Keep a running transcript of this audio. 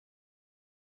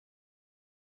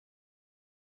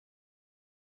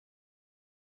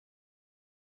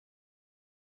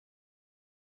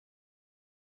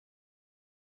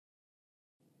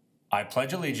I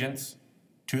pledge allegiance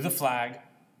to the flag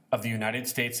of the United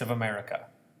States of America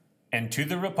and to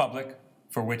the republic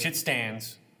for which it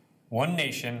stands, one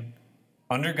nation,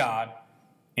 under God,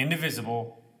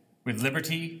 indivisible, with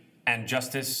liberty and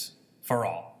justice for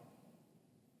all.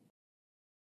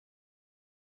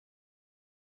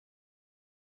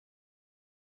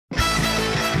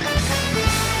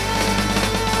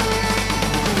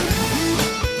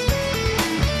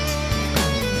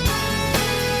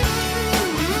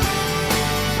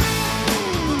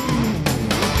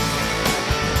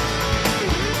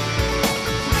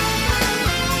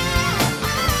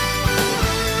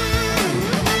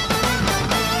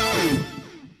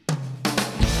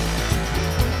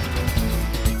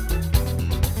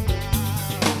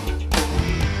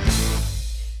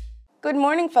 Good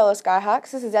morning, fellow Skyhawks.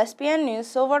 This is SBN News,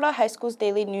 Silverado High School's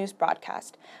daily news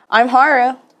broadcast. I'm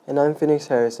Haru. And I'm Phoenix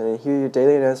Harrison, and here are your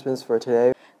daily announcements for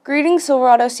today. Greetings,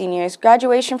 Silverado seniors.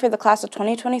 Graduation for the class of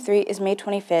 2023 is May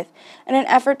 25th. In an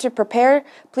effort to prepare,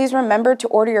 please remember to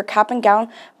order your cap and gown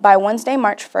by Wednesday,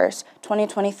 March 1st,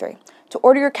 2023. To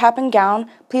order your cap and gown,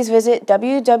 please visit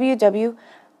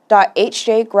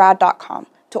www.hjgrad.com.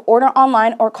 To order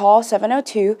online or call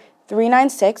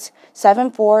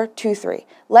 702-396-7423.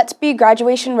 Let's be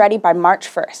graduation ready by March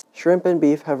 1st. Shrimp and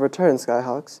beef have returned,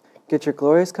 Skyhawks. Get your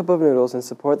glorious cup of noodles and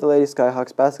support the Lady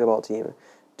Skyhawks basketball team.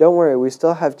 Don't worry, we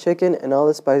still have chicken and all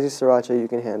the spicy sriracha you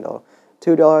can handle.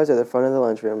 $2 at the front of the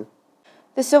lunchroom.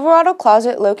 The Silverado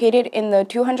Closet, located in the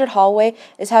 200 hallway,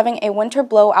 is having a winter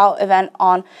blowout event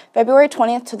on February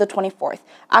 20th to the 24th.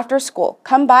 After school,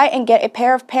 come by and get a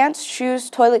pair of pants,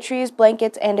 shoes, toiletries,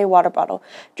 blankets, and a water bottle,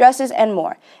 dresses, and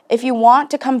more. If you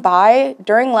want to come by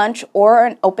during lunch or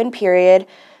an open period,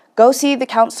 go see the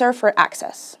counselor for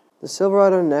access. The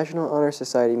Silverado National Honor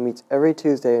Society meets every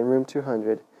Tuesday in room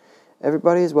 200.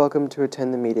 Everybody is welcome to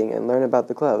attend the meeting and learn about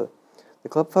the club. The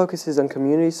club focuses on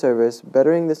community service,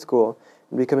 bettering the school,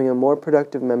 and becoming a more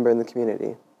productive member in the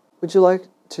community. Would you like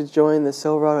to join the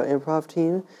Silverado Improv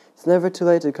team? It's never too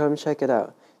late to come check it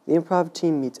out. The Improv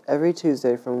team meets every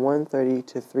Tuesday from 1:30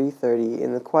 to 3:30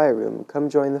 in the choir room. Come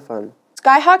join the fun.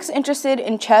 Skyhawks interested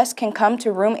in chess can come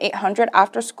to room 800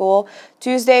 after school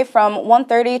Tuesday from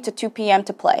 1:30 to 2 p.m.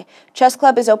 to play. Chess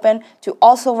Club is open to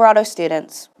all Silverado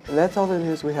students. And that's all the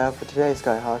news we have for today,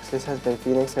 Skyhawks. This has been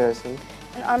Phoenix Harrison.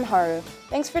 And I'm Haru.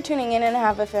 Thanks for tuning in and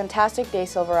have a fantastic day,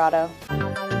 Silverado.